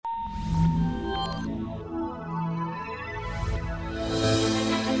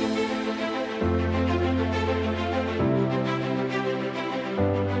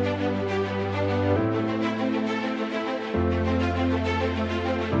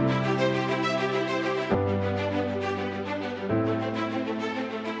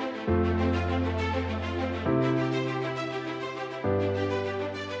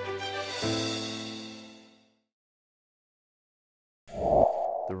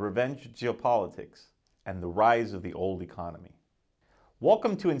revenge geopolitics, and the rise of the old economy.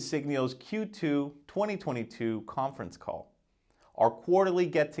 Welcome to Insignio's Q2 2022 conference call, our quarterly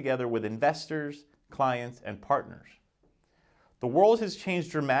get-together with investors, clients, and partners. The world has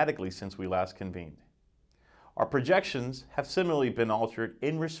changed dramatically since we last convened. Our projections have similarly been altered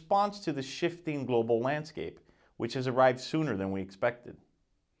in response to the shifting global landscape, which has arrived sooner than we expected.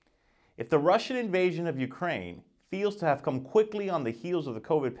 If the Russian invasion of Ukraine feels to have come quickly on the heels of the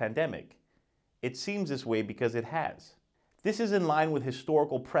COVID pandemic, it seems this way because it has. This is in line with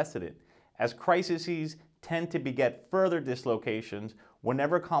historical precedent, as crises tend to beget further dislocations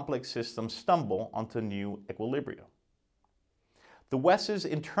whenever complex systems stumble onto new equilibria. The West's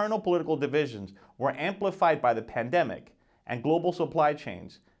internal political divisions were amplified by the pandemic, and global supply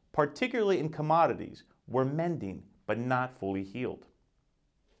chains, particularly in commodities, were mending but not fully healed.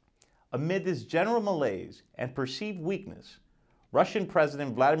 Amid this general malaise and perceived weakness, Russian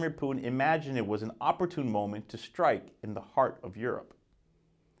President Vladimir Putin imagined it was an opportune moment to strike in the heart of Europe.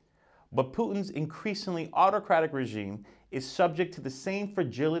 But Putin's increasingly autocratic regime is subject to the same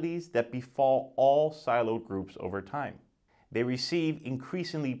fragilities that befall all siloed groups over time. They receive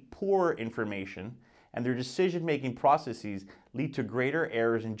increasingly poorer information, and their decision-making processes lead to greater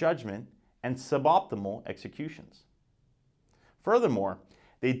errors in judgment and suboptimal executions. Furthermore,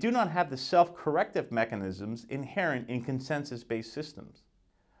 they do not have the self-corrective mechanisms inherent in consensus-based systems.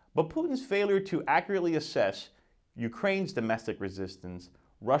 But Putin's failure to accurately assess Ukraine's domestic resistance,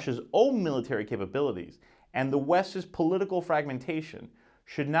 Russia's own military capabilities, and the West's political fragmentation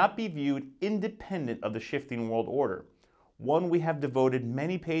should not be viewed independent of the shifting world order, one we have devoted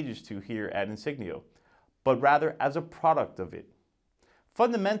many pages to here at Insignio, but rather as a product of it.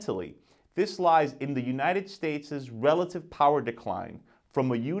 Fundamentally, this lies in the United States' relative power decline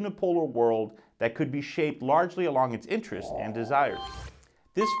from a unipolar world that could be shaped largely along its interests and desires.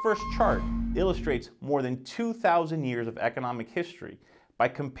 This first chart illustrates more than 2,000 years of economic history by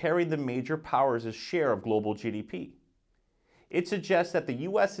comparing the major powers' share of global GDP. It suggests that the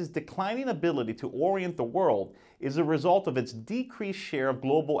U.S.'s declining ability to orient the world is a result of its decreased share of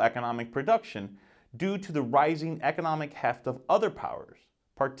global economic production due to the rising economic heft of other powers,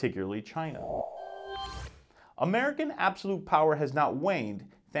 particularly China. American absolute power has not waned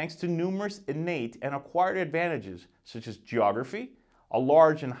thanks to numerous innate and acquired advantages such as geography, a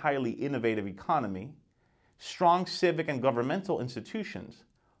large and highly innovative economy, strong civic and governmental institutions,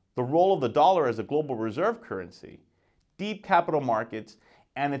 the role of the dollar as a global reserve currency, deep capital markets,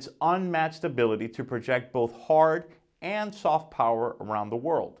 and its unmatched ability to project both hard and soft power around the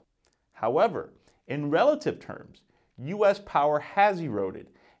world. However, in relative terms, U.S. power has eroded,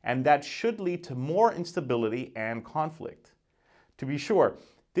 and that should lead to more instability and conflict. To be sure,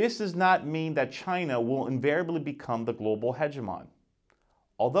 this does not mean that China will invariably become the global hegemon.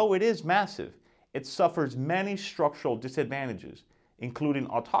 Although it is massive, it suffers many structural disadvantages, including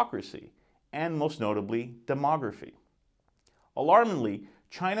autocracy and, most notably, demography. Alarmingly,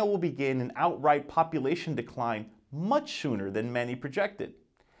 China will begin an outright population decline much sooner than many projected,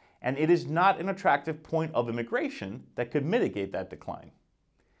 and it is not an attractive point of immigration that could mitigate that decline.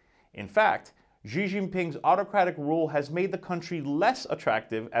 In fact, Xi Jinping's autocratic rule has made the country less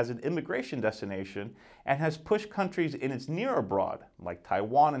attractive as an immigration destination and has pushed countries in its near abroad, like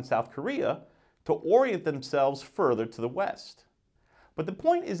Taiwan and South Korea, to orient themselves further to the West. But the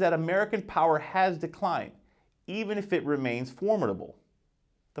point is that American power has declined, even if it remains formidable,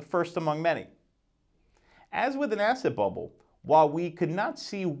 the first among many. As with an asset bubble, while we could not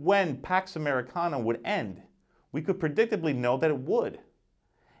see when Pax Americana would end, we could predictably know that it would.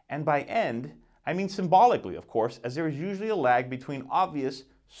 And by end, I mean symbolically, of course, as there is usually a lag between obvious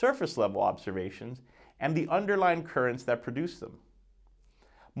surface-level observations and the underlying currents that produce them.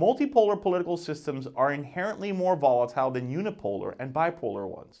 Multipolar political systems are inherently more volatile than unipolar and bipolar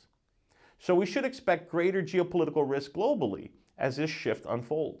ones. So we should expect greater geopolitical risk globally as this shift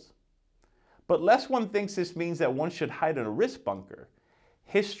unfolds. But lest one thinks this means that one should hide in a risk bunker,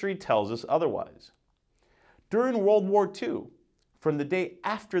 history tells us otherwise. During World War II, from the day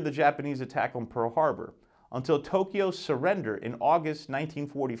after the Japanese attack on Pearl Harbor until Tokyo's surrender in August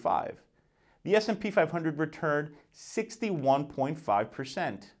 1945, the S&P 500 returned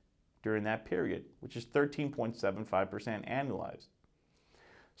 61.5% during that period, which is 13.75% annualized.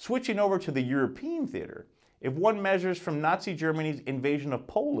 Switching over to the European theater, if one measures from Nazi Germany's invasion of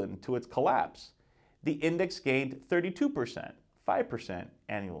Poland to its collapse, the index gained 32%, 5%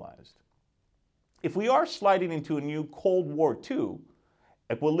 annualized. If we are sliding into a new Cold War II,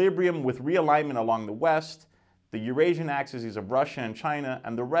 equilibrium with realignment along the West, the Eurasian axes of Russia and China,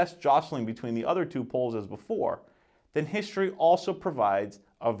 and the rest jostling between the other two poles as before, then history also provides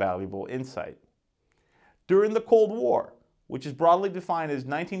a valuable insight. During the Cold War, which is broadly defined as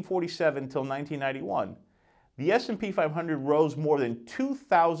 1947 till 1991, the S&P 500 rose more than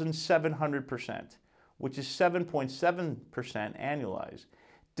 2,700%, which is 7.7% annualized,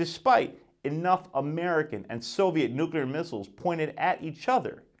 despite enough American and Soviet nuclear missiles pointed at each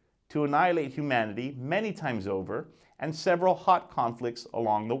other to annihilate humanity many times over and several hot conflicts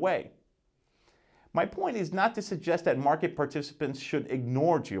along the way. My point is not to suggest that market participants should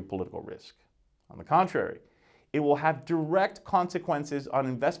ignore geopolitical risk. On the contrary, it will have direct consequences on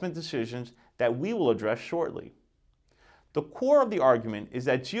investment decisions that we will address shortly. The core of the argument is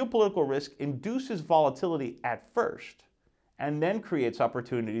that geopolitical risk induces volatility at first, and then creates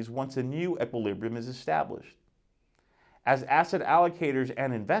opportunities once a new equilibrium is established. As asset allocators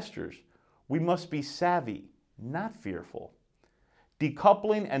and investors, we must be savvy, not fearful.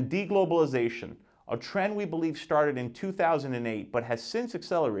 Decoupling and deglobalization, a trend we believe started in 2008 but has since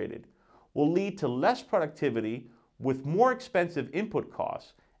accelerated, will lead to less productivity with more expensive input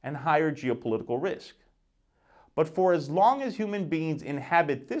costs and higher geopolitical risk. But for as long as human beings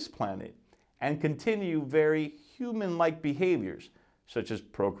inhabit this planet and continue very human-like behaviors, such as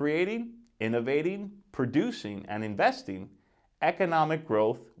procreating, innovating, producing, and investing, economic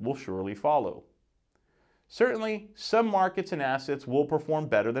growth will surely follow. Certainly, some markets and assets will perform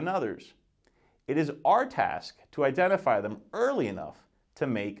better than others. It is our task to identify them early enough to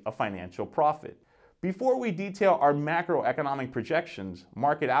make a financial profit. Before we detail our macroeconomic projections,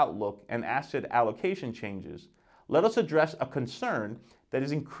 market outlook, and asset allocation changes, let us address a concern that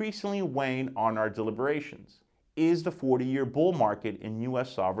is increasingly weighing on our deliberations. Is the 40-year bull market in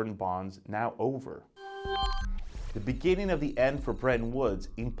U.S. sovereign bonds now over? The beginning of the end for Bretton Woods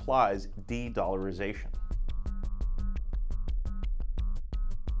implies de-dollarization.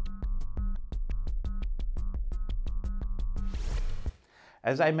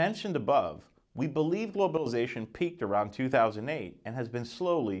 As I mentioned above, we believe globalization peaked around 2008 and has been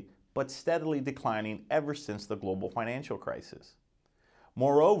slowly but steadily declining ever since the global financial crisis.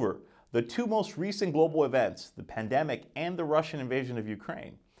 Moreover, the two most recent global events, the pandemic and the Russian invasion of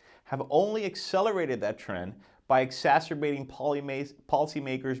Ukraine, have only accelerated that trend by exacerbating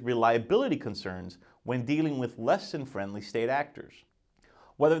policymakers' reliability concerns when dealing with less than friendly state actors.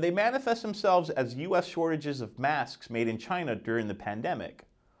 Whether they manifest themselves as U.S. shortages of masks made in China during the pandemic,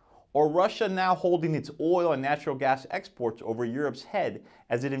 or Russia now holding its oil and natural gas exports over Europe's head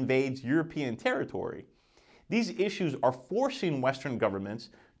as it invades European territory, these issues are forcing Western governments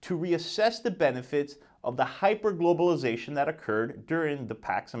to reassess the benefits of the hyper-globalization that occurred during the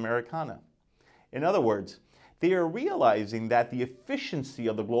Pax Americana. In other words, they are realizing that the efficiency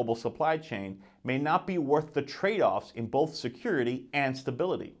of the global supply chain may not be worth the trade-offs in both security and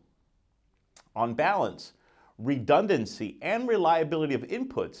stability. On balance, redundancy and reliability of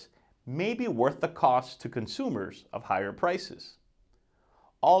inputs may be worth the cost to consumers of higher prices.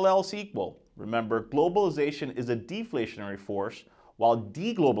 All else equal, remember, globalization is a deflationary force, while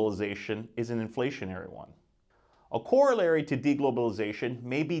deglobalization is an inflationary one. A corollary to deglobalization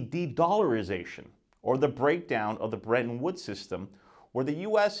may be de-dollarization, or the breakdown of the Bretton Woods system, where the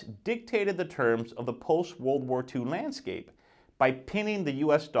U.S. dictated the terms of the post-World War II landscape by pinning the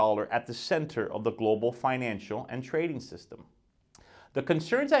U.S. dollar at the center of the global financial and trading system. The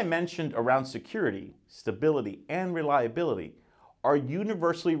concerns I mentioned around security, stability, and reliability are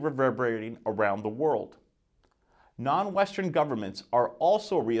universally reverberating around the world. Non-Western governments are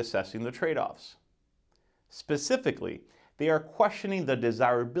also reassessing the trade-offs. Specifically, they are questioning the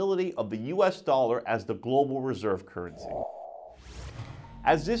desirability of the US dollar as the global reserve currency.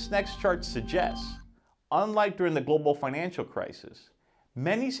 As this next chart suggests, unlike during the global financial crisis,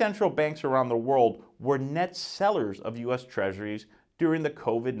 many central banks around the world were net sellers of US treasuries during the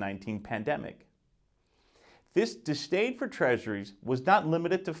COVID-19 pandemic. This disdain for treasuries was not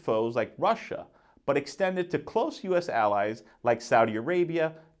limited to foes like Russia, but extended to close U.S. allies like Saudi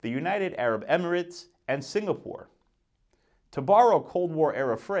Arabia, the United Arab Emirates, and Singapore. To borrow a Cold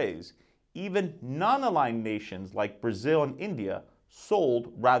War-era phrase, even non-aligned nations like Brazil and India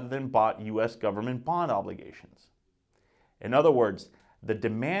sold rather than bought U.S. government bond obligations. In other words, the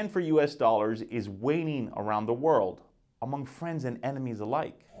demand for U.S. dollars is waning around the world, among friends and enemies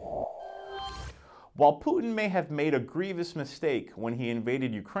alike. While Putin may have made a grievous mistake when he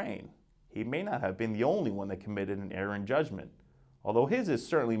invaded Ukraine, he may not have been the only one that committed an error in judgment, although his is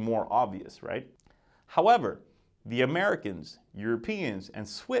certainly more obvious, right? However, the Americans, Europeans, and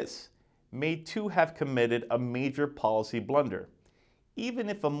Swiss may too have committed a major policy blunder, even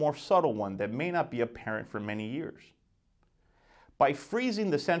if a more subtle one that may not be apparent for many years. By freezing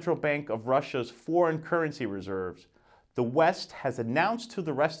the central bank of Russia's foreign currency reserves, the West has announced to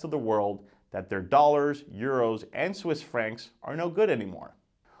the rest of the world that their dollars, euros, and Swiss francs are no good anymore.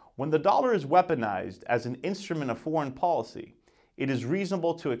 When the dollar is weaponized as an instrument of foreign policy, it is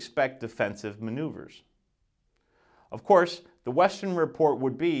reasonable to expect defensive maneuvers. Of course, the Western report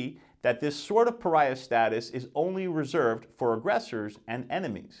would be that this sort of pariah status is only reserved for aggressors and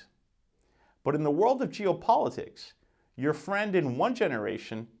enemies. But in the world of geopolitics, your friend in one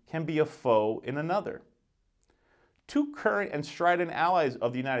generation can be a foe in another. Two current and strident allies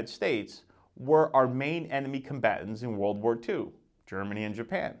of the United States were our main enemy combatants in World War II, Germany and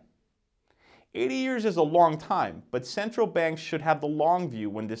Japan. 80 years is a long time, but central banks should have the long view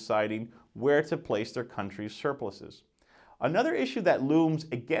when deciding where to place their country's surpluses. Another issue that looms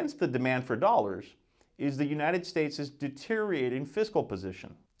against the demand for dollars is the United States' deteriorating fiscal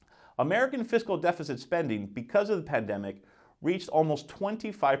position. American fiscal deficit spending, because of the pandemic, reached almost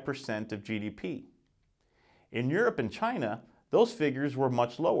 25% of GDP. In Europe and China, those figures were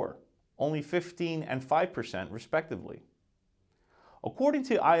much lower, only 15% and 5% respectively. According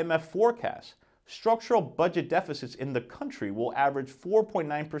to IMF forecasts, structural budget deficits in the country will average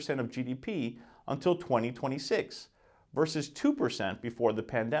 4.9% of GDP until 2026, versus 2% before the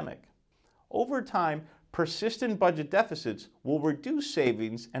pandemic. Over time, persistent budget deficits will reduce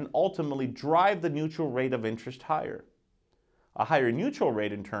savings and ultimately drive the neutral rate of interest higher. A higher neutral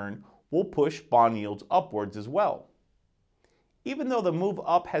rate, in turn, will push bond yields upwards as well. Even though the move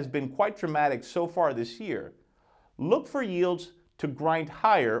up has been quite dramatic so far this year, look for yields to grind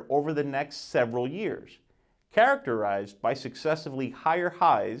higher over the next several years, characterized by successively higher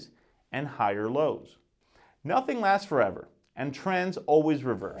highs and higher lows. Nothing lasts forever, and trends always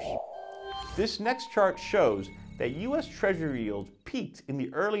reverse. This next chart shows that U.S. Treasury yields peaked in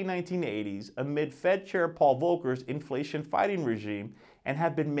the early 1980s amid Fed Chair Paul Volcker's inflation-fighting regime and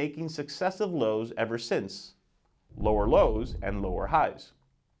have been making successive lows ever since. Lower lows and lower highs.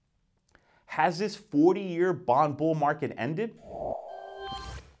 Has this 40-year bond bull market ended?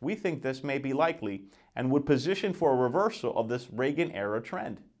 We think this may be likely and would position for a reversal of this Reagan-era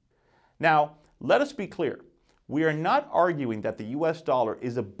trend. Now, let us be clear. We are not arguing that the US dollar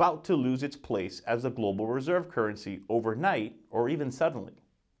is about to lose its place as a global reserve currency overnight or even suddenly.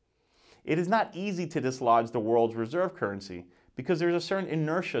 It is not easy to dislodge the world's reserve currency because there's a certain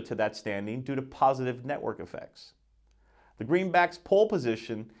inertia to that standing due to positive network effects. The greenback's pole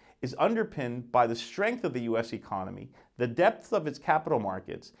position is underpinned by the strength of the US economy, the depth of its capital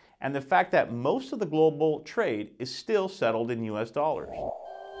markets, and the fact that most of the global trade is still settled in US dollars.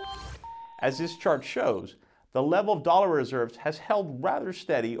 As this chart shows, the level of dollar reserves has held rather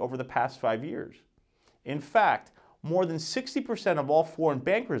steady over the past 5 years. In fact, more than 60% of all foreign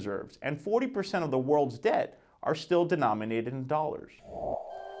bank reserves and 40% of the world's debt are still denominated in dollars.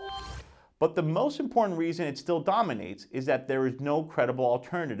 But the most important reason it still dominates is that there is no credible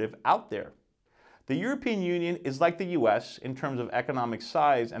alternative out there. The European Union is like the US in terms of economic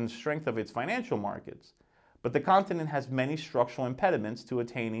size and the strength of its financial markets, but the continent has many structural impediments to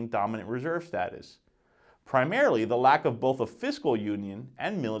attaining dominant reserve status. Primarily the lack of both a fiscal union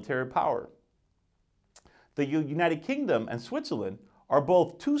and military power. The United Kingdom and Switzerland are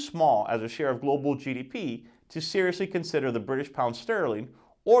both too small as a share of global GDP to seriously consider the British pound sterling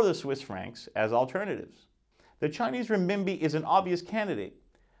or the Swiss francs as alternatives. The Chinese renminbi is an obvious candidate,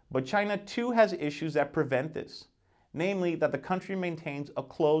 but China too has issues that prevent this, namely that the country maintains a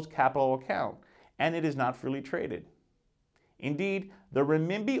closed capital account and it is not freely traded. Indeed, the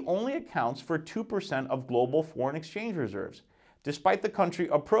renminbi only accounts for 2% of global foreign exchange reserves, despite the country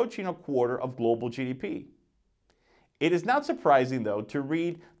approaching a quarter of global GDP. It is not surprising, though, to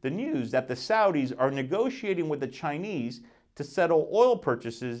read the news that the Saudis are negotiating with the Chinese to settle oil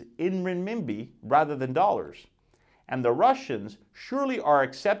purchases in renminbi rather than dollars, and the Russians surely are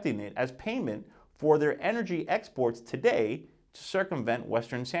accepting it as payment for their energy exports today to circumvent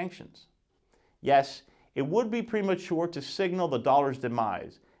Western sanctions. Yes, it would be premature to signal the dollar's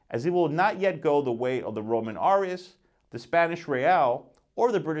demise, as it will not yet go the way of the Roman Aureus, the Spanish Real,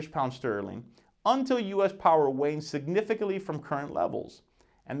 or the British pound sterling, until US power wanes significantly from current levels,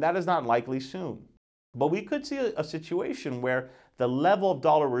 and that is not likely soon. But we could see a situation where the level of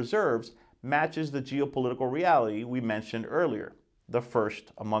dollar reserves matches the geopolitical reality we mentioned earlier, the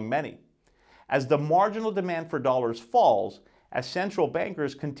first among many. As the marginal demand for dollars falls, as central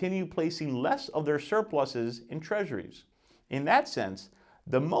bankers continue placing less of their surpluses in treasuries. In that sense,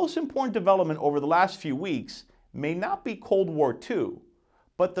 the most important development over the last few weeks may not be Cold War II,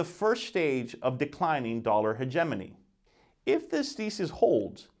 but the first stage of declining dollar hegemony. If this thesis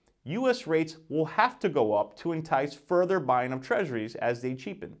holds, US rates will have to go up to entice further buying of treasuries as they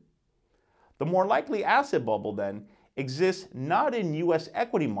cheapen. The more likely asset bubble, then, exists not in U.S.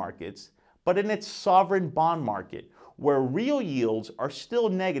 equity markets, but in its sovereign bond market, where real yields are still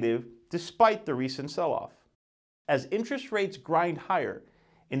negative despite the recent sell-off. As interest rates grind higher,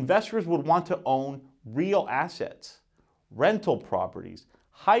 investors would want to own real assets, rental properties,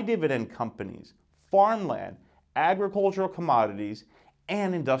 high dividend companies, farmland, agricultural commodities,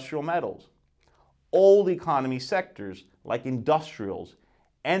 and industrial metals. Old economy sectors like industrials,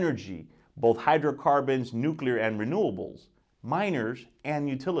 energy, both hydrocarbons, nuclear and renewables, miners, and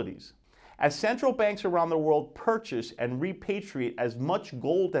utilities. As central banks around the world purchase and repatriate as much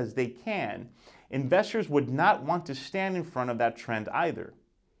gold as they can, investors would not want to stand in front of that trend either.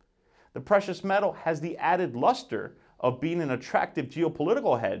 The precious metal has the added luster of being an attractive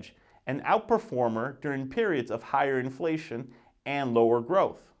geopolitical hedge and outperformer during periods of higher inflation and lower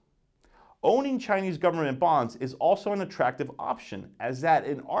growth. Owning Chinese government bonds is also an attractive option, as that,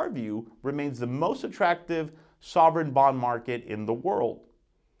 in our view, remains the most attractive sovereign bond market in the world.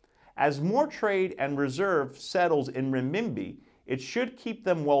 As more trade and reserve settles in renminbi, it should keep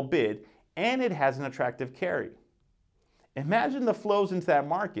them well bid, and it has an attractive carry. Imagine the flows into that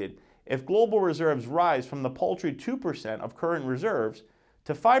market if global reserves rise from the paltry 2% of current reserves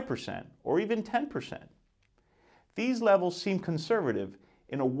to 5% or even 10%. These levels seem conservative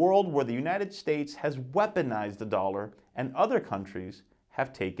in a world where the United States has weaponized the dollar and other countries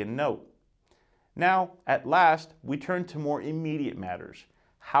have taken note. Now, at last, we turn to more immediate matters,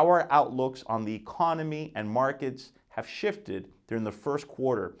 how our outlooks on the economy and markets have shifted during the first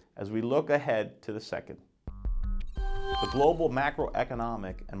quarter as we look ahead to the second. The global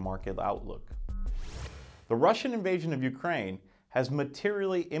macroeconomic and market outlook. The Russian invasion of Ukraine has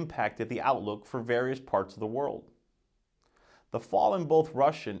materially impacted the outlook for various parts of the world. The fall in both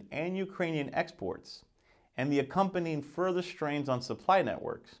Russian and Ukrainian exports and the accompanying further strains on supply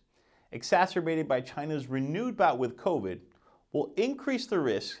networks, exacerbated by China's renewed bout with COVID, will increase the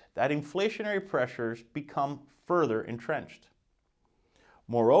risk that inflationary pressures become further entrenched.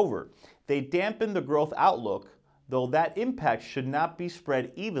 Moreover, they dampen the growth outlook, though that impact should not be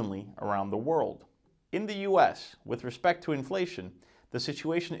spread evenly around the world. In the US, with respect to inflation, the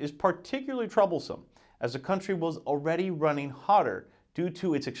situation is particularly troublesome, as the country was already running hotter due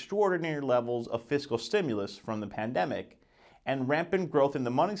to its extraordinary levels of fiscal stimulus from the pandemic and rampant growth in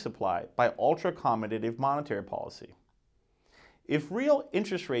the money supply by ultra-accommodative monetary policy. If real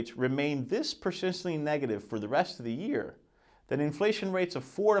interest rates remain this persistently negative for the rest of the year, then inflation rates of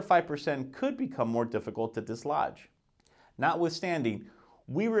 4 to 5% could become more difficult to dislodge. Notwithstanding,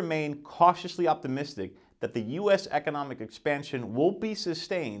 we remain cautiously optimistic that the U.S. economic expansion will be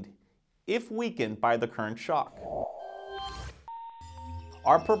sustained if weakened by the current shock.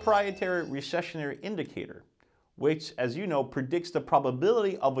 Our proprietary recessionary indicator, which, as you know, predicts the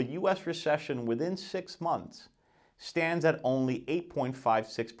probability of a U.S. recession within 6 months, stands at only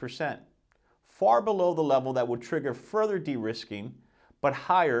 8.56%, far below the level that would trigger further de-risking, but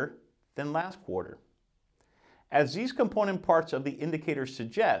higher than last quarter. As these component parts of the indicator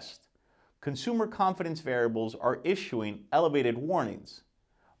suggest, consumer confidence variables are issuing elevated warnings.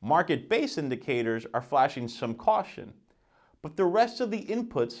 Market-based indicators are flashing some caution, but the rest of the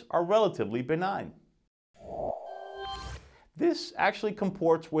inputs are relatively benign. This actually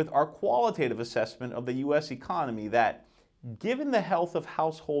comports with our qualitative assessment of the U.S. economy that, given the health of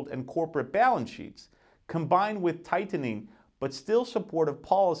household and corporate balance sheets, combined with tightening but still supportive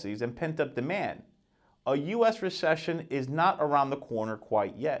policies and pent-up demand, a U.S. recession is not around the corner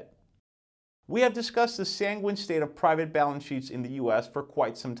quite yet. We have discussed the sanguine state of private balance sheets in the U.S. for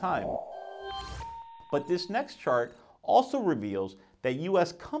quite some time. But this next chart also reveals that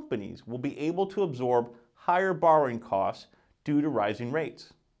U.S. companies will be able to absorb higher borrowing costs due to rising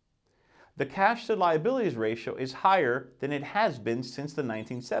rates. The cash to liabilities ratio is higher than it has been since the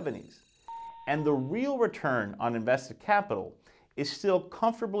 1970s, and the real return on invested capital is still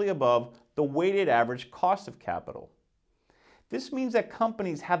comfortably above the weighted average cost of capital. This means that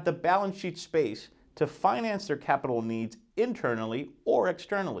companies have the balance sheet space to finance their capital needs internally or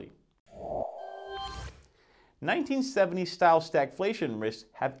externally. 1970s-style stagflation risks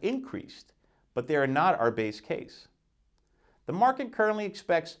have increased, but they are not our base case. The market currently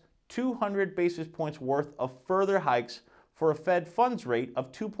expects 200 basis points worth of further hikes for a Fed funds rate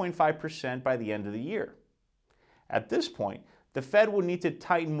of 2.5% by the end of the year. At this point, the Fed will need to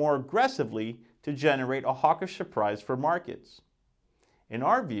tighten more aggressively to generate a hawkish surprise for markets. In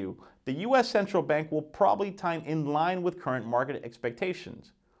our view, the U.S. Central Bank will probably tighten in line with current market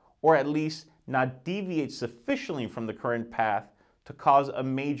expectations, or at least not deviate sufficiently from the current path to cause a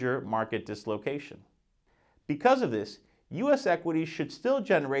major market dislocation. Because of this, U.S. equities should still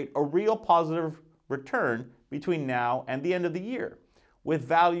generate a real positive return between now and the end of the year, with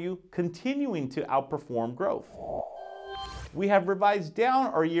value continuing to outperform growth. We have revised down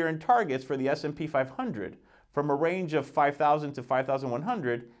our year-end targets for the S&P 500 from a range of 5,000 to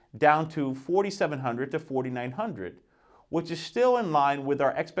 5,100 down to 4,700 to 4,900, which is still in line with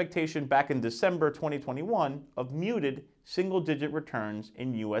our expectation back in December 2021 of muted single-digit returns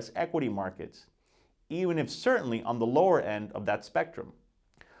in U.S. equity markets, even if certainly on the lower end of that spectrum.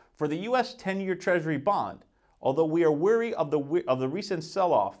 For the U.S. 10-year Treasury bond, although we are wary of the recent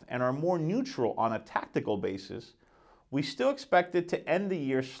sell-off and are more neutral on a tactical basis, we still expect it to end the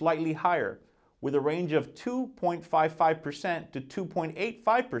year slightly higher, with a range of 2.55% to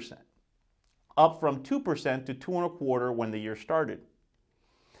 2.85%, up from 2% to 2.25% when the year started.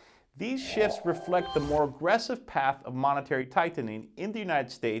 These shifts reflect the more aggressive path of monetary tightening in the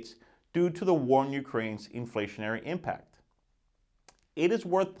United States due to the war in Ukraine's inflationary impact. It is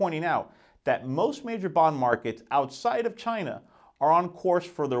worth pointing out that most major bond markets outside of China are on course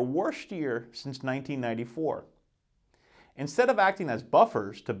for their worst year since 1994. Instead of acting as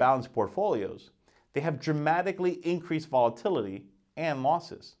buffers to balance portfolios, they have dramatically increased volatility and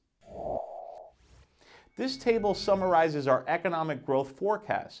losses. This table summarizes our economic growth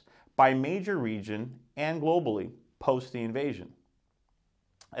forecast by major region and globally post the invasion.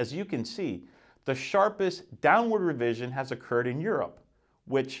 As you can see, the sharpest downward revision has occurred in Europe,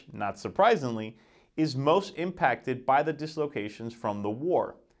 which, not surprisingly, is most impacted by the dislocations from the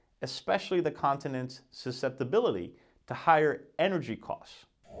war, especially the continent's susceptibility to higher energy costs.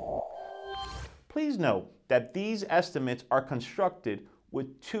 Please note that these estimates are constructed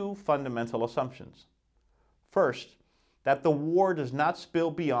with two fundamental assumptions. First, that the war does not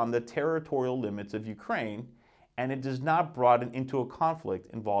spill beyond the territorial limits of Ukraine, and it does not broaden into a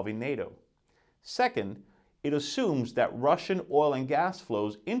conflict involving NATO. Second, it assumes that Russian oil and gas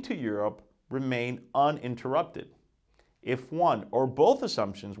flows into Europe remain uninterrupted. If one or both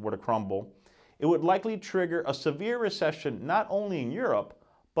assumptions were to crumble, it would likely trigger a severe recession not only in Europe,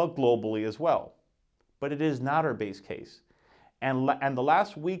 but globally as well. But it is not our base case, and the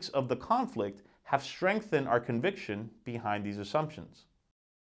last weeks of the conflict have strengthened our conviction behind these assumptions.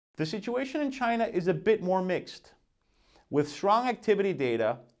 The situation in China is a bit more mixed, with strong activity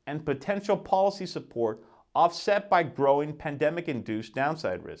data and potential policy support offset by growing pandemic-induced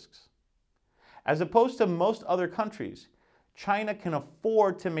downside risks. As opposed to most other countries, China can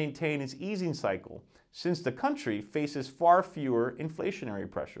afford to maintain its easing cycle since the country faces far fewer inflationary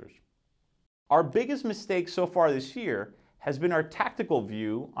pressures. Our biggest mistake so far this year has been our tactical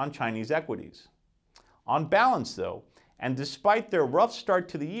view on Chinese equities. On balance, though, and despite their rough start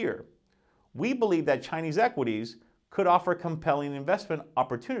to the year, we believe that Chinese equities could offer compelling investment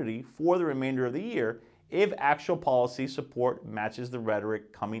opportunity for the remainder of the year if actual policy support matches the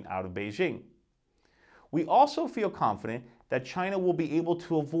rhetoric coming out of Beijing. We also feel confident that China will be able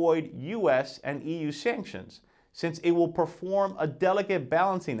to avoid US and EU sanctions, since it will perform a delicate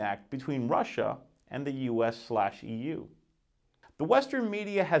balancing act between Russia and the US/EU. The Western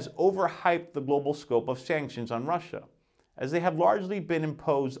media has overhyped the global scope of sanctions on Russia, as they have largely been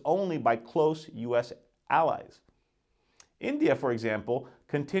imposed only by close US allies. India, for example,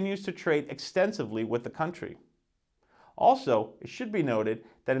 continues to trade extensively with the country. Also, it should be noted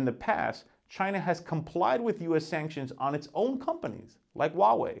that in the past, China has complied with US sanctions on its own companies, like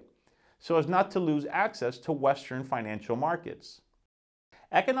Huawei, so as not to lose access to Western financial markets.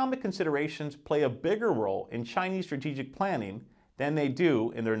 Economic considerations play a bigger role in Chinese strategic planning than they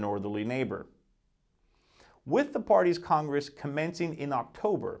do in their northerly neighbor. With the party's Congress commencing in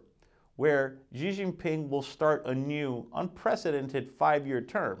October, where Xi Jinping will start a new, unprecedented 5-year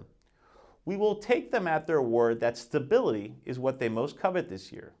term, we will take them at their word that stability is what they most covet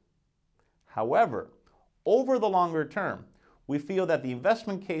this year. However, over the longer term, we feel that the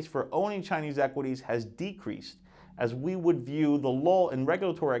investment case for owning Chinese equities has decreased, as we would view the lull in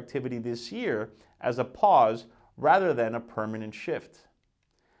regulatory activity this year as a pause rather than a permanent shift.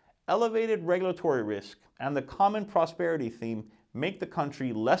 Elevated regulatory risk and the common prosperity theme make the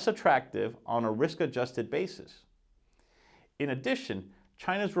country less attractive on a risk-adjusted basis. In addition,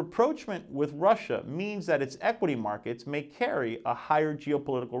 China's rapprochement with Russia means that its equity markets may carry a higher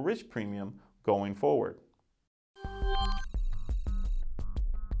geopolitical risk premium going forward.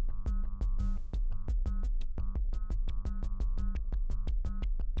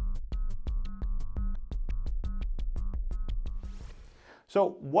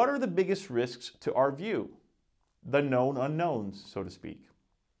 So, what are the biggest risks to our view? The known unknowns, so to speak.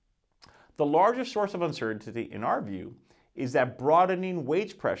 The largest source of uncertainty, in our view, is that broadening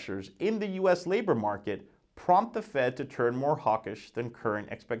wage pressures in the U.S. labor market prompt the Fed to turn more hawkish than current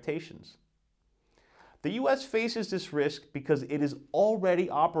expectations. The U.S. faces this risk because it is already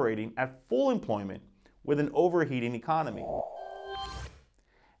operating at full employment with an overheating economy.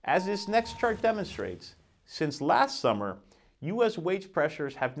 As this next chart demonstrates, since last summer, U.S. wage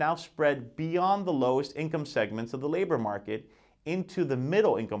pressures have now spread beyond the lowest income segments of the labor market into the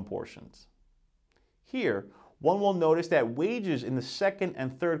middle income portions. Here, one will notice that wages in the second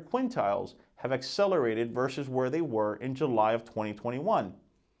and third quintiles have accelerated versus where they were in July of 2021.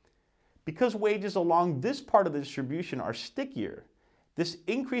 Because wages along this part of the distribution are stickier, this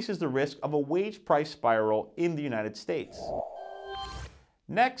increases the risk of a wage price spiral in the United States.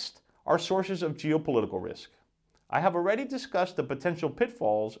 Next are sources of geopolitical risk. I have already discussed the potential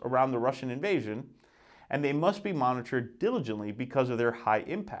pitfalls around the Russian invasion, and they must be monitored diligently because of their high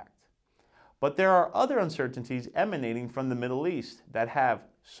impact. But there are other uncertainties emanating from the Middle East that have,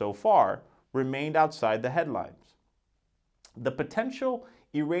 so far, remained outside the headlines. The potential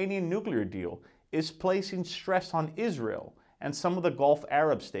Iranian nuclear deal is placing stress on Israel and some of the Gulf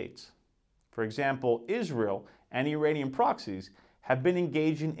Arab states. For example, Israel and Iranian proxies have been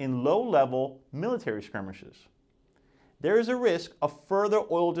engaging in low-level military skirmishes. There is a risk of further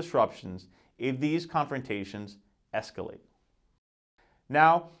oil disruptions if these confrontations escalate.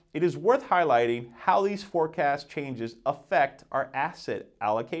 Now, it is worth highlighting how these forecast changes affect our asset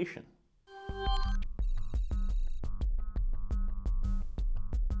allocation.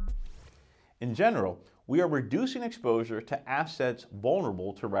 In general, we are reducing exposure to assets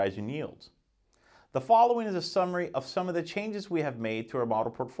vulnerable to rising yields. The following is a summary of some of the changes we have made to our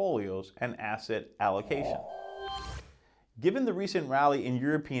model portfolios and asset allocation. Given the recent rally in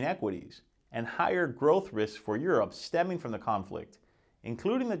European equities and higher growth risks for Europe stemming from the conflict,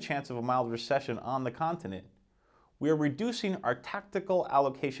 including the chance of a mild recession on the continent, we are reducing our tactical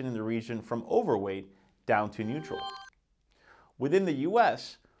allocation in the region from overweight down to neutral. Within the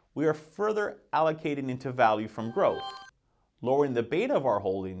U.S., we are further allocating into value from growth, lowering the beta of our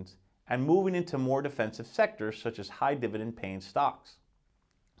holdings and moving into more defensive sectors such as high dividend paying stocks.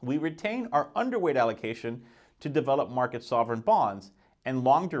 We retain our underweight allocation to developed market sovereign bonds and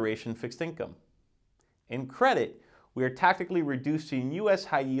long duration fixed income. In credit, we are tactically reducing U.S.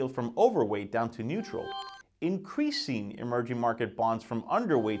 high yield from overweight down to neutral, increasing emerging market bonds from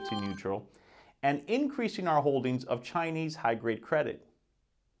underweight to neutral, and increasing our holdings of Chinese high-grade credit.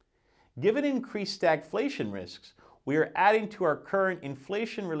 Given increased stagflation risks, we are adding to our current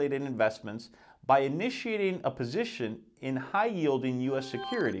inflation-related investments by initiating a position in high-yielding U.S.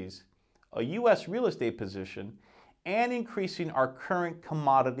 securities, a U.S. real estate position, and increasing our current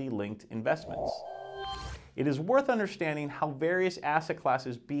commodity-linked investments. It is worth understanding how various asset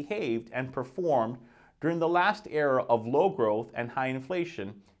classes behaved and performed during the last era of low growth and high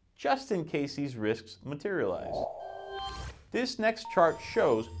inflation, just in case these risks materialize. This next chart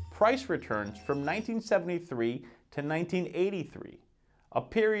shows price returns from 1973 to 1983, a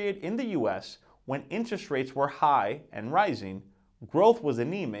period in the U.S. when interest rates were high and rising, growth was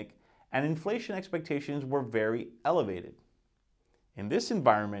anemic, and inflation expectations were very elevated. In this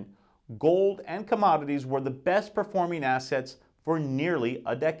environment, gold and commodities were the best performing assets for nearly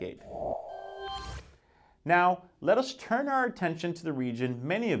a decade. Now, let us turn our attention to the region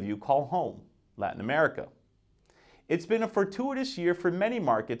many of you call home, Latin America. It's been a fortuitous year for many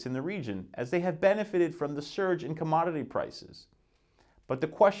markets in the region as they have benefited from the surge in commodity prices. But the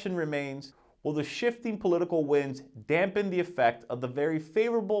question remains, will the shifting political winds dampen the effect of the very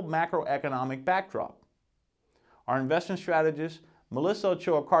favorable macroeconomic backdrop? Our investment strategist, Melissa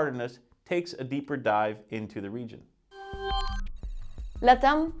Ochoa Cardenas, takes a deeper dive into the region.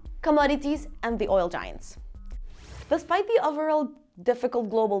 LATAM, commodities, and the oil giants. Despite the overall difficult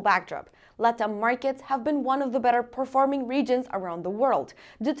global backdrop, LATAM markets have been one of the better performing regions around the world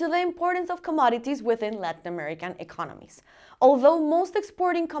due to the importance of commodities within Latin American economies. Although most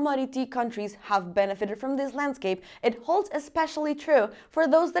exporting commodity countries have benefited from this landscape, it holds especially true for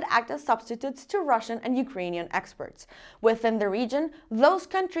those that act as substitutes to Russian and Ukrainian exports. Within the region, those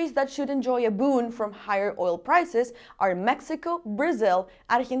countries that should enjoy a boon from higher oil prices are Mexico, Brazil,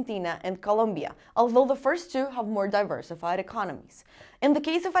 Argentina, and Colombia, although the first two have more diversified economies. In the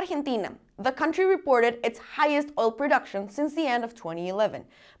case of Argentina, the country reported its highest oil production since the end of 2011,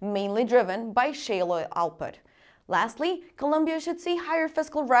 mainly driven by shale oil output. Lastly, Colombia should see higher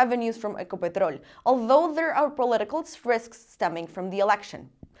fiscal revenues from Ecopetrol, although there are political risks stemming from the election.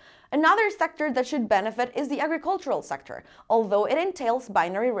 Another sector that should benefit is the agricultural sector, although it entails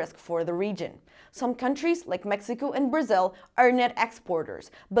binary risk for the region. Some countries, like Mexico and Brazil, are net exporters,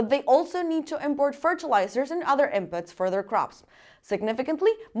 but they also need to import fertilizers and other inputs for their crops.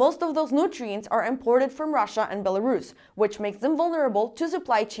 Significantly, most of those nutrients are imported from Russia and Belarus, which makes them vulnerable to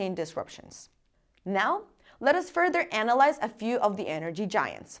supply chain disruptions. Now, let us further analyze a few of the energy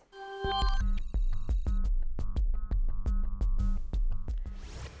giants.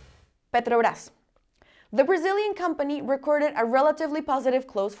 Petrobras. The Brazilian company recorded a relatively positive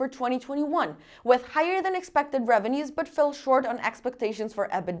close for 2021, with higher than expected revenues but fell short on expectations for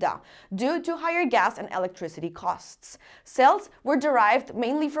EBITDA due to higher gas and electricity costs. Sales were derived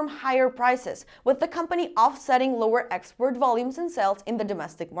mainly from higher prices, with the company offsetting lower export volumes and sales in the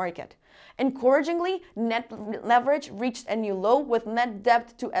domestic market. Encouragingly, net leverage reached a new low with net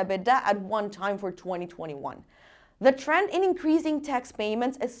debt to EBITDA at 1x for 2021. The trend in increasing tax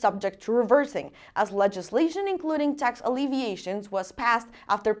payments is subject to reversing, as legislation including tax alleviations was passed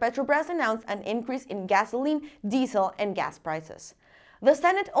after Petrobras announced an increase in gasoline, diesel, and gas prices. The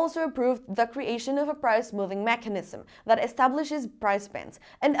Senate also approved the creation of a price-smoothing mechanism that establishes price bands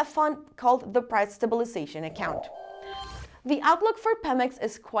and a fund called the Price Stabilization Account. The outlook for Pemex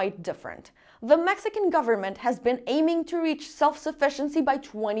is quite different. The Mexican government has been aiming to reach self-sufficiency by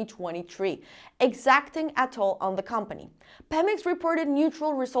 2023, exacting a toll on the company. Pemex reported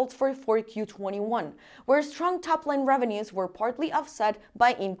neutral results for 4Q21, where strong top-line revenues were partly offset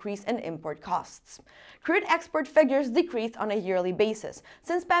by increase in import costs. Crude export figures decreased on a yearly basis,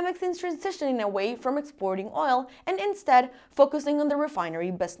 since Pemex is transitioning away from exporting oil and instead focusing on the refinery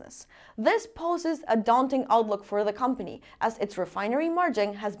business. This poses a daunting outlook for the company, as its refinery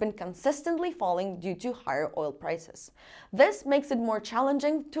margin has been consistently falling due to higher oil prices. This makes it more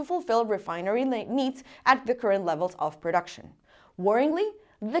challenging to fulfill refinery needs at the current levels of production. Worryingly,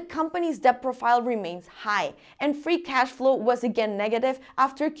 the company's debt profile remains high, and free cash flow was again negative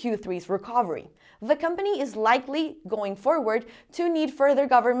after Q3's recovery. The company is likely, going forward, to need further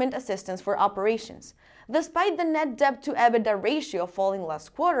government assistance for operations. Despite the net debt to EBITDA ratio falling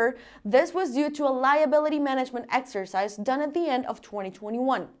last quarter, this was due to a liability management exercise done at the end of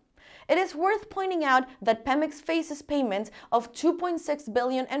 2021. It is worth pointing out that Pemex faces payments of $2.6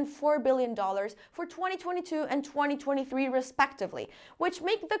 billion and $4 billion for 2022 and 2023 respectively, which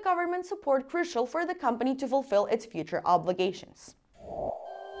make the government support crucial for the company to fulfill its future obligations.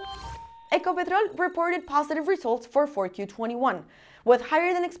 Ecopetrol reported positive results for 4Q21, with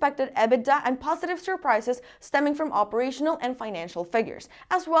higher than expected EBITDA and positive surprises stemming from operational and financial figures,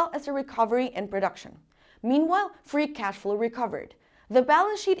 as well as a recovery in production. Meanwhile, free cash flow recovered. The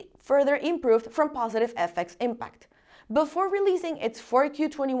balance sheet further improved from positive FX impact. Before releasing its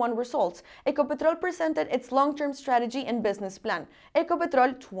 4Q21 results, Ecopetrol presented its long-term strategy and business plan,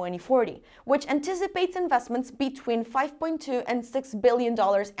 Ecopetrol 2040, which anticipates investments between $5.2 and $6 billion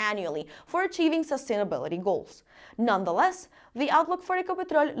annually for achieving sustainability goals. Nonetheless, the outlook for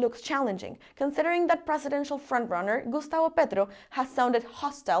Ecopetrol looks challenging, considering that presidential frontrunner Gustavo Petro has sounded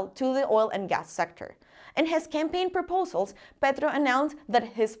hostile to the oil and gas sector. In his campaign proposals, Petro announced that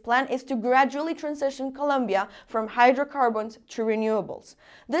his plan is to gradually transition Colombia from hydrocarbons to renewables.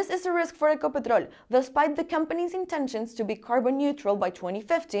 This is a risk for Ecopetrol, despite the company's intentions to be carbon neutral by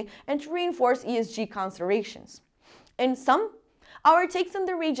 2050 and to reinforce ESG considerations. In sum, our takes on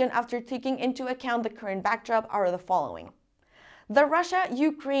the region after taking into account the current backdrop are the following. The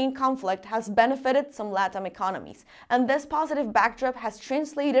Russia-Ukraine conflict has benefited some LATAM economies, and this positive backdrop has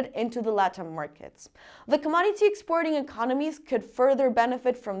translated into the LATAM markets. The commodity exporting economies could further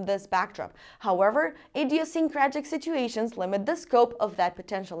benefit from this backdrop. However, idiosyncratic situations limit the scope of that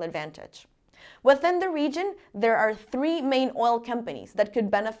potential advantage. Within the region, there are three main oil companies that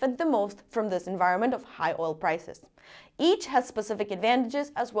could benefit the most from this environment of high oil prices. Each has specific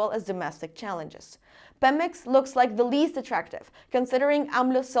advantages as well as domestic challenges. Pemex looks like the least attractive, considering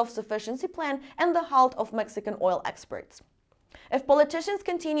AMLO's self-sufficiency plan and the halt of Mexican oil exports. If politicians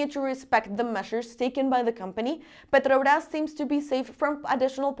continue to respect the measures taken by the company, Petrobras seems to be safe from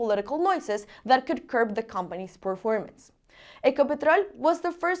additional political noises that could curb the company's performance. Ecopetrol was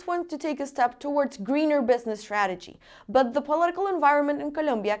the first one to take a step towards greener business strategy, but the political environment in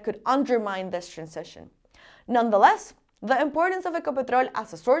Colombia could undermine this transition. Nonetheless, the importance of Ecopetrol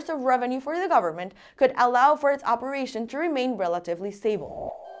as a source of revenue for the government could allow for its operation to remain relatively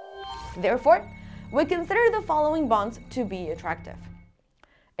stable. Therefore, we consider the following bonds to be attractive: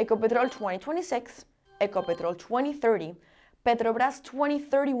 Ecopetrol 2026, Ecopetrol 2030, Petrobras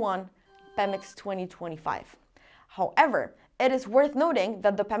 2031, Pemex 2025. However, it is worth noting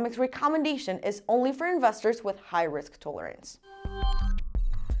that the Pemex recommendation is only for investors with high risk tolerance.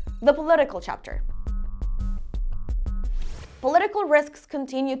 The political chapter. Political risks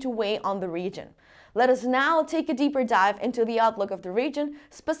continue to weigh on the region. Let us now take a deeper dive into the outlook of the region,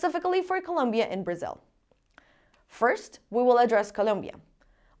 specifically for Colombia and Brazil. First, we will address Colombia.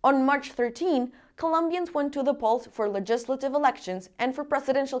 On March 13, Colombians went to the polls for legislative elections and for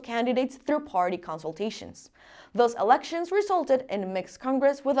presidential candidates through party consultations. Those elections resulted in a mixed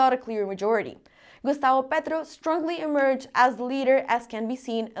Congress without a clear majority. Gustavo Petro strongly emerged as the leader, as can be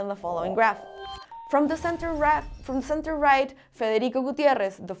seen in the following graph. From the center right, Federico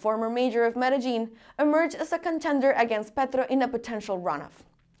Gutierrez, the former mayor of Medellin, emerged as a contender against Petro in a potential runoff.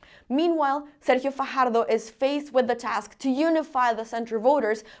 Meanwhile, Sergio Fajardo is faced with the task to unify the center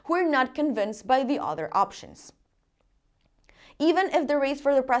voters who are not convinced by the other options. Even if the race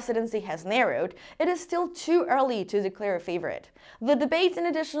for the presidency has narrowed, it is still too early to declare a favorite. The debates and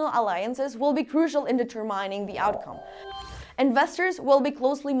additional alliances will be crucial in determining the outcome. Investors will be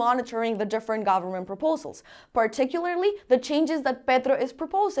closely monitoring the different government proposals, particularly the changes that Petro is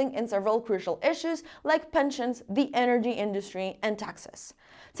proposing in several crucial issues like pensions, the energy industry, and taxes.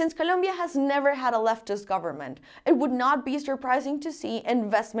 Since Colombia has never had a leftist government, it would not be surprising to see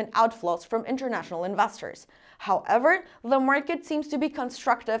investment outflows from international investors. However, the market seems to be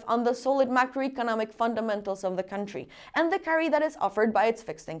constructive on the solid macroeconomic fundamentals of the country and the carry that is offered by its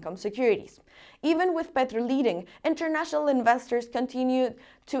fixed income securities. Even with Petro leading, international investors continue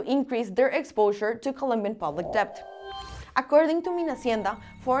to increase their exposure to Colombian public debt. According to Minhacienda,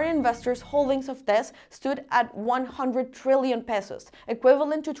 foreign investors' holdings of TES stood at 100 trillion pesos,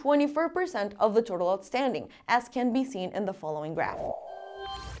 equivalent to 24% of the total outstanding, as can be seen in the following graph.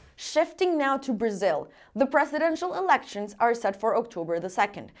 Shifting now to Brazil, the presidential elections are set for October the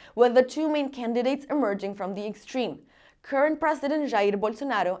 2nd, with the two main candidates emerging from the extreme: current President Jair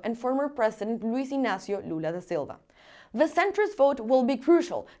Bolsonaro and former President Luiz Inácio Lula da Silva. The centrist vote will be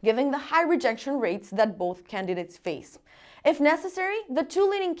crucial, given the high rejection rates that both candidates face. If necessary, the two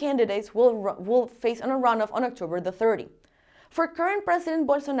leading candidates will face a runoff on October the 30th. For current President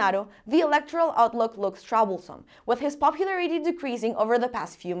Bolsonaro, the electoral outlook looks troublesome, with his popularity decreasing over the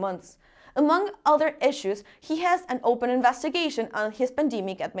past few months. Among other issues, he has an open investigation on his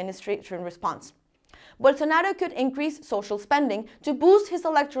pandemic administration response. Bolsonaro could increase social spending to boost his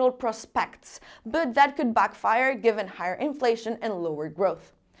electoral prospects, but that could backfire given higher inflation and lower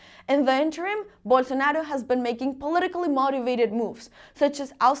growth. In the interim, Bolsonaro has been making politically motivated moves, such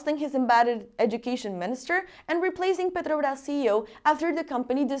as ousting his embattled education minister and replacing Petrobras CEO after the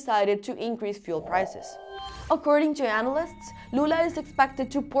company decided to increase fuel prices. According to analysts, Lula is expected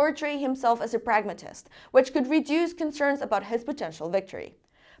to portray himself as a pragmatist, which could reduce concerns about his potential victory.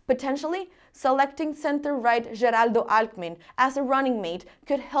 Potentially, selecting center-right Geraldo Alckmin as a running mate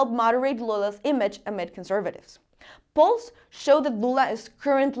could help moderate Lula's image amid conservatives. Polls show that Lula is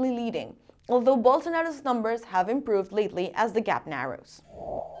currently leading, although Bolsonaro's numbers have improved lately as the gap narrows.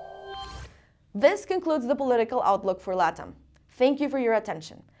 This concludes the political outlook for LATAM. Thank you for your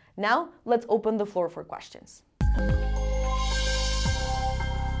attention. Now, let's open the floor for questions.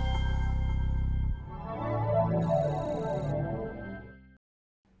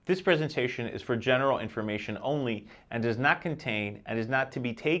 This presentation is for general information only and does not contain and is not to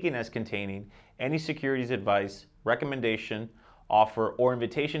be taken as containing any securities advice, recommendation, offer, or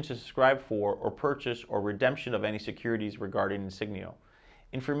invitation to subscribe for or purchase or redemption of any securities regarding Insignio.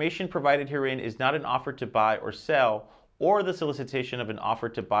 Information provided herein is not an offer to buy or sell or the solicitation of an offer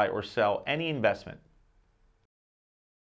to buy or sell any investment.